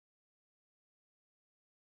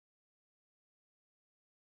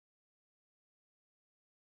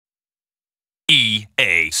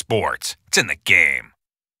EA Sports. It's in the game.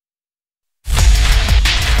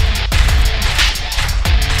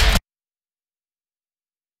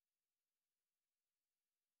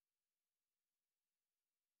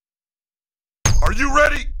 Are you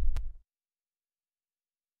ready?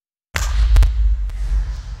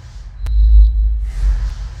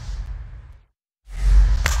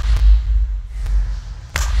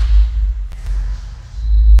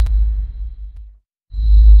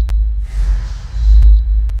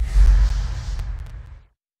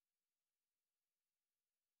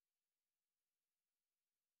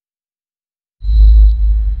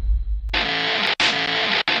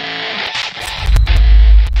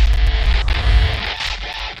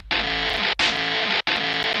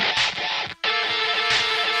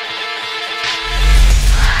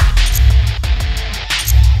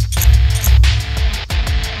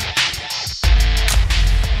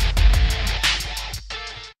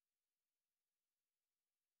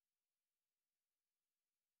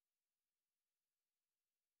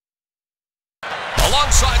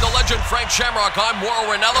 Alongside the legend Frank Shamrock, I'm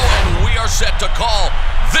Mauro Ranallo, and we are set to call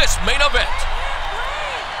this main event.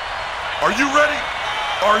 Are you ready?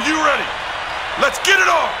 Are you ready? Let's get it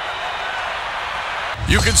on!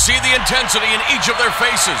 You can see the intensity in each of their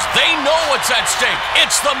faces. They know what's at stake.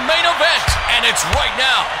 It's the main event, and it's right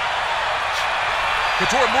now.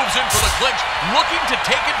 Couture moves in for the clinch, looking to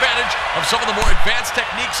take advantage of some of the more advanced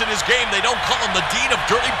techniques in his game. They don't call him the Dean of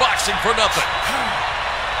Dirty Boxing for nothing.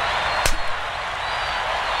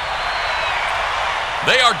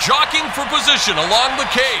 They are jockeying for position along the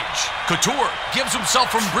cage. Couture gives himself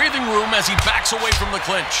some breathing room as he backs away from the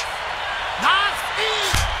clinch.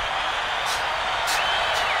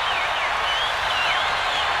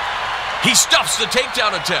 He stuffs the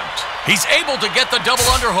takedown attempt. He's able to get the double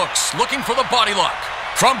underhooks, looking for the body lock.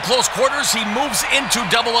 From close quarters, he moves into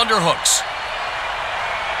double underhooks.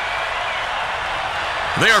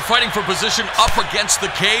 They are fighting for position up against the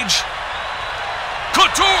cage.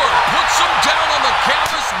 Couture puts him down on the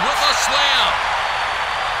canvas with a slam.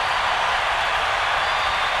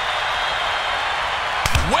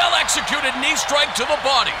 Well-executed knee strike to the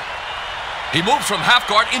body. He moves from half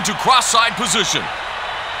guard into cross-side position.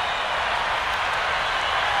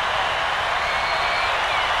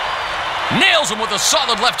 Nails him with a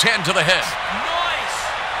solid left hand to the head. Nice!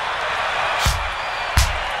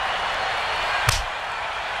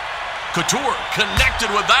 Couture connected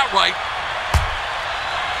with that right.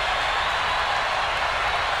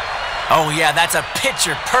 Oh yeah, that's a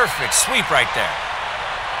picture-perfect sweep right there.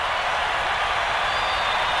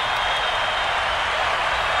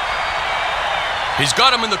 He's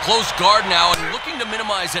got him in the close guard now and looking to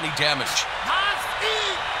minimize any damage.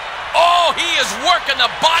 Oh, he is working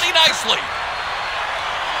the body nicely.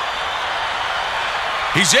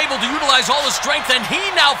 He's able to utilize all his strength, and he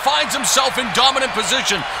now finds himself in dominant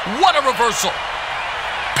position. What a reversal.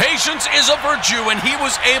 Patience is a virtue, and he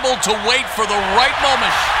was able to wait for the right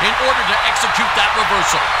moment in order to execute that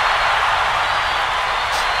reversal.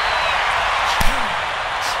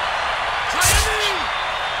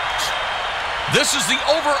 This is the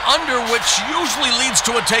over-under, which usually leads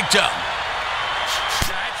to a takedown.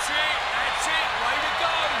 That's it, way to go.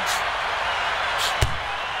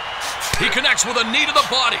 He connects with a knee to the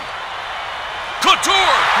body.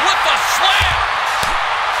 Couture with the slam.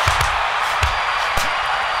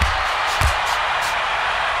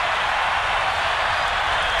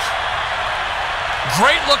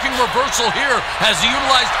 Great-looking reversal here as he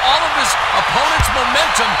utilized all of his opponent's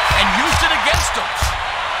momentum and used it against him.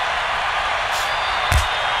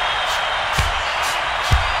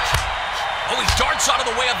 Oh, he darts out of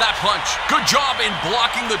the way of that punch. Good job in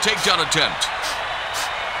blocking the takedown attempt.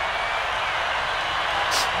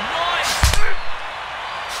 Nice.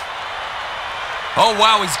 Oh,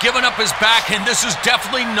 wow, he's given up his back, and this is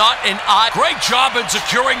definitely not an odd. Great job in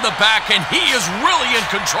securing the back, and he is really in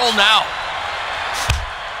control now.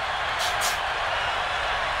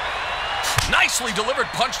 Nicely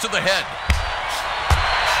delivered punch to the head.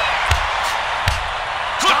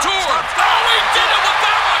 Couture! Oh, he did it with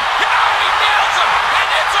that one! Oh, he nails him! And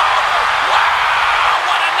it's over! Wow!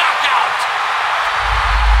 What a knockout!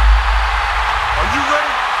 Are you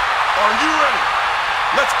ready? Are you ready?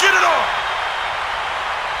 Let's get it on!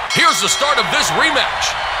 Here's the start of this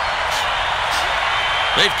rematch.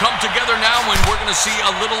 They've come together now, and we're going to see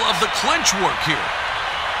a little of the clinch work here.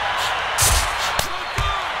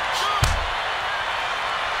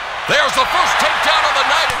 There's the first takedown of the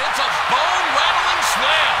night, and it's a bone-rattling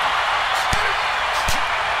slam.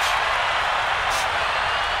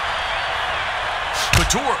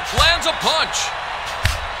 Couture lands a punch.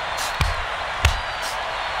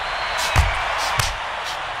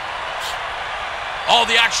 Oh,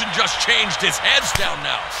 the action just changed. His head's down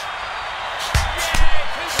now.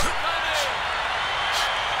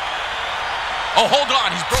 Oh, hold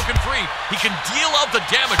on. He's broken free. He can deal out the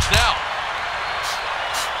damage now.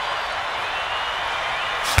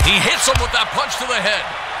 He hits him with that punch to the head.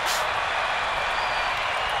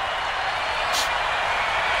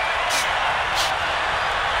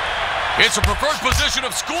 It's a preferred position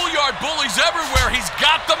of schoolyard bullies everywhere. He's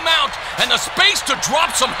got the mount and the space to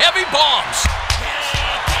drop some heavy bombs.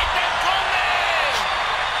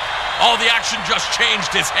 Oh, the action just changed.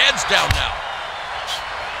 His head's down now.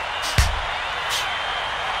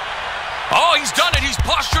 Oh, he's done it. He's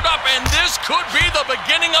postured up, and this could be the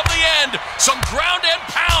beginning of the end. Some ground and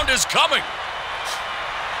pound is coming.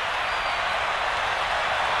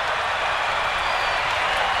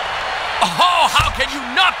 Oh, how can you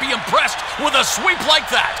not be impressed with a sweep like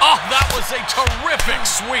that? Oh, that was a terrific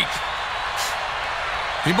sweep.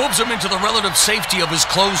 He moves him into the relative safety of his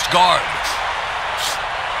closed guard.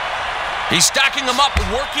 He's stacking him up,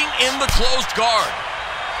 working in the closed guard.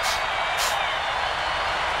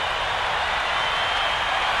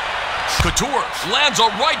 Couture lands a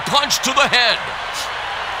right punch to the head.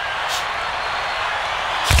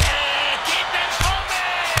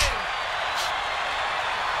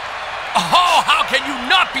 Oh, how can you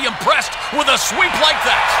not be impressed with a sweep like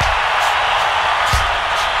that?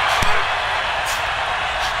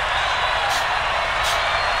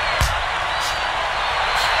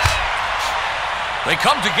 They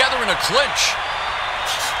come together in a clinch.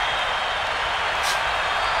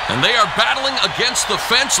 And they are battling against the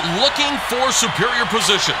fence, looking for superior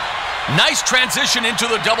position. Nice transition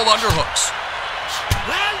into the double underhooks.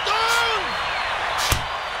 Well done!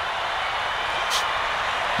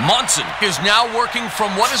 Monson is now working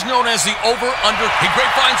from what is known as the over-under. He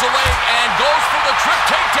grapevines a leg and goes for the trip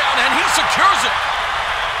takedown, and he secures it.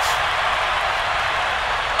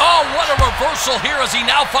 Oh, what a reversal here as he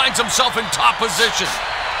now finds himself in top position.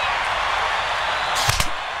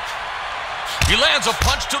 He lands a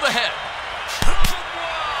punch to the head.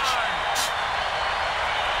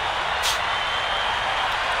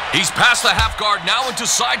 He's past the half guard, now into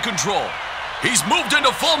side control. He's moved into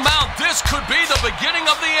full mount. This could be the beginning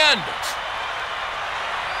of the end.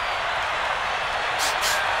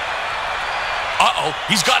 Uh-oh,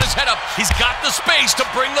 he's got his head up. He's got the space to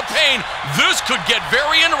bring the pain. This could get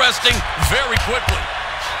very interesting very quickly.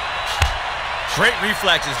 Great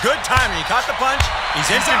reflexes, good timing. He caught the punch. He's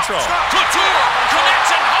in control. Couture connects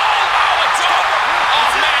and oh, it's over. Oh,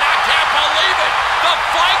 man, I can't believe it. The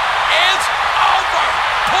fight is over.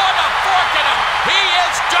 Put a fork in him. He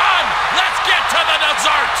is done. Let's get to the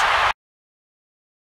dessert.